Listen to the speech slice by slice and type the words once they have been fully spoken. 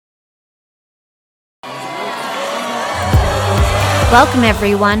Welcome,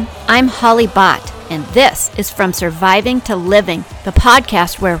 everyone. I'm Holly Bott, and this is From Surviving to Living, the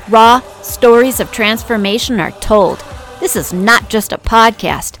podcast where raw stories of transformation are told. This is not just a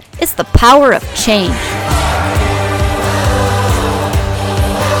podcast, it's the power of change.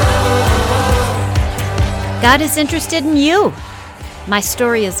 God is interested in you. My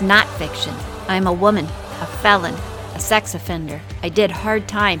story is not fiction. I'm a woman, a felon, a sex offender. I did hard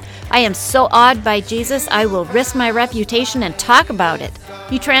time. I am so awed by Jesus, I will risk my reputation and talk about it.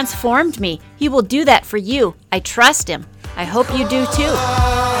 He transformed me. He will do that for you. I trust him. I hope you do too.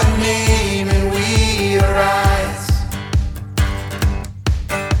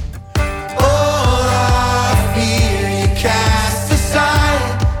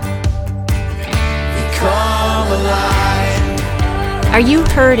 Are you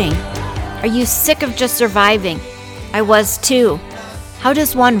hurting? Are you sick of just surviving? I was too. How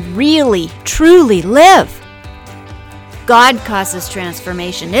does one really, truly live? God causes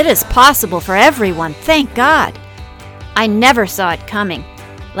transformation. It is possible for everyone, thank God. I never saw it coming.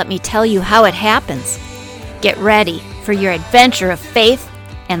 Let me tell you how it happens. Get ready for your adventure of faith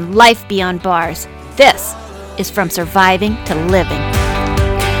and life beyond bars. This is From Surviving to Living.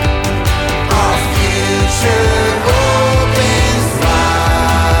 Our future opens wide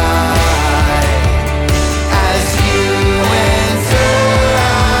as you enter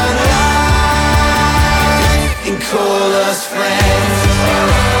our life and call us friends.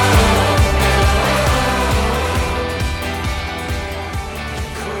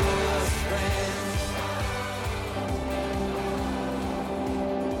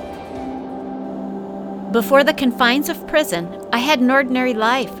 Before the confines of prison, I had an ordinary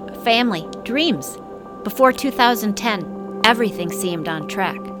life, family, dreams. Before 2010, everything seemed on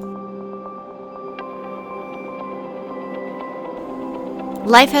track.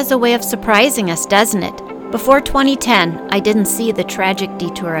 Life has a way of surprising us, doesn't it? Before 2010, I didn't see the tragic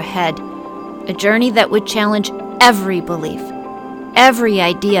detour ahead, a journey that would challenge every belief, every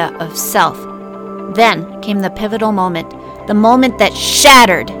idea of self. Then came the pivotal moment, the moment that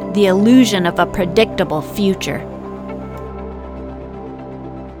shattered the illusion of a predictable future.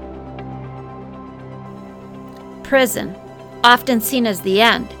 Prison, often seen as the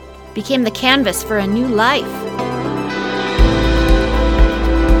end, became the canvas for a new life.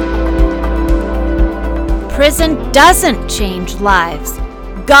 Prison doesn't change lives.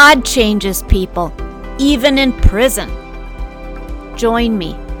 God changes people, even in prison. Join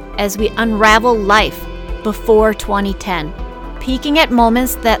me as we unravel life before 2010, peeking at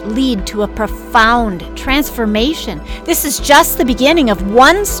moments that lead to a profound transformation. This is just the beginning of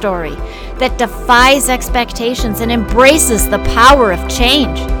one story that defies expectations and embraces the power of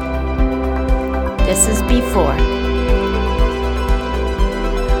change. This is before.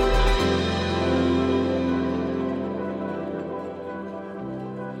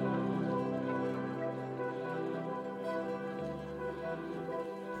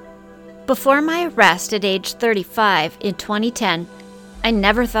 Before my arrest at age 35 in 2010, I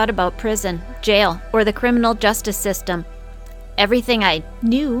never thought about prison, jail, or the criminal justice system. Everything I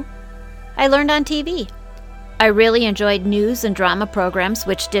knew, I learned on TV. I really enjoyed news and drama programs,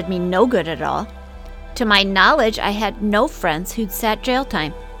 which did me no good at all. To my knowledge, I had no friends who'd sat jail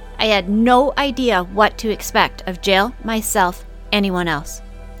time. I had no idea what to expect of jail, myself, anyone else.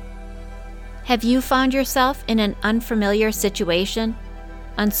 Have you found yourself in an unfamiliar situation?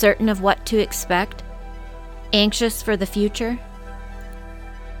 Uncertain of what to expect? Anxious for the future?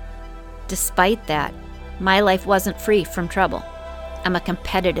 Despite that, my life wasn't free from trouble. I'm a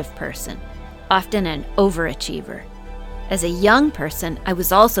competitive person, often an overachiever. As a young person, I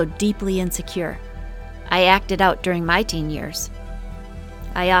was also deeply insecure. I acted out during my teen years.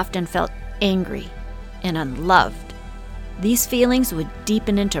 I often felt angry and unloved. These feelings would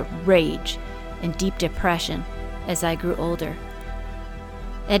deepen into rage and deep depression as I grew older.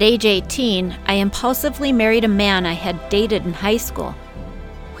 At age 18, I impulsively married a man I had dated in high school.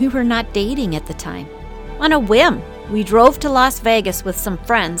 We were not dating at the time. On a whim, we drove to Las Vegas with some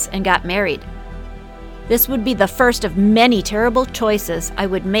friends and got married. This would be the first of many terrible choices I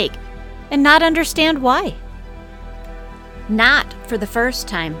would make and not understand why. Not for the first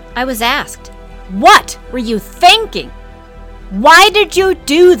time, I was asked, "What were you thinking? Why did you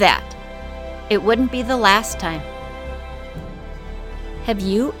do that?" It wouldn't be the last time. Have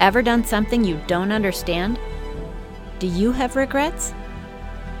you ever done something you don't understand? Do you have regrets?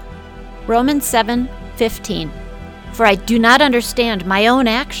 Romans 7:15. For I do not understand my own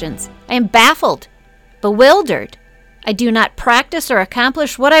actions. I am baffled, bewildered. I do not practice or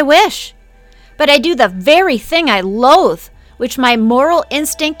accomplish what I wish, but I do the very thing I loathe, which my moral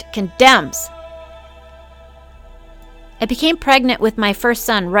instinct condemns. I became pregnant with my first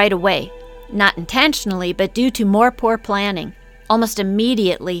son right away, not intentionally, but due to more poor planning. Almost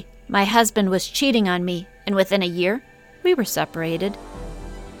immediately, my husband was cheating on me, and within a year, we were separated.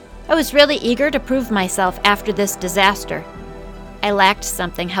 I was really eager to prove myself after this disaster. I lacked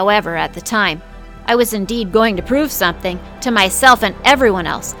something, however, at the time. I was indeed going to prove something to myself and everyone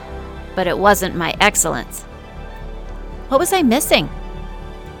else, but it wasn't my excellence. What was I missing?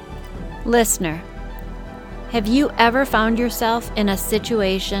 Listener, have you ever found yourself in a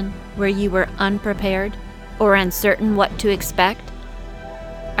situation where you were unprepared or uncertain what to expect?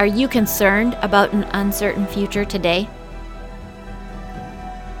 Are you concerned about an uncertain future today?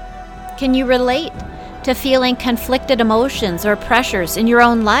 Can you relate to feeling conflicted emotions or pressures in your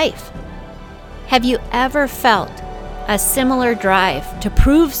own life? Have you ever felt a similar drive to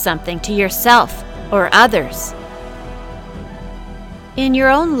prove something to yourself or others? In your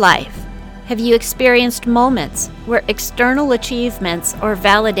own life, have you experienced moments where external achievements or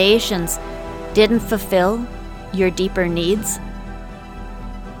validations didn't fulfill your deeper needs?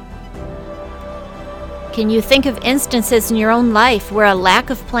 Can you think of instances in your own life where a lack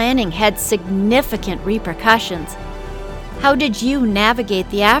of planning had significant repercussions? How did you navigate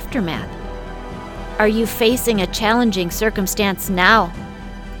the aftermath? Are you facing a challenging circumstance now?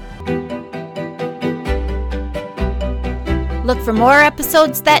 Look for more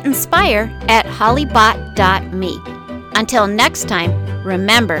episodes that inspire at hollybot.me. Until next time,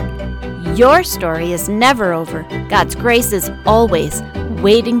 remember, your story is never over. God's grace is always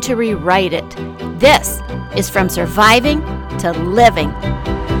waiting to rewrite it. This is From Surviving to Living.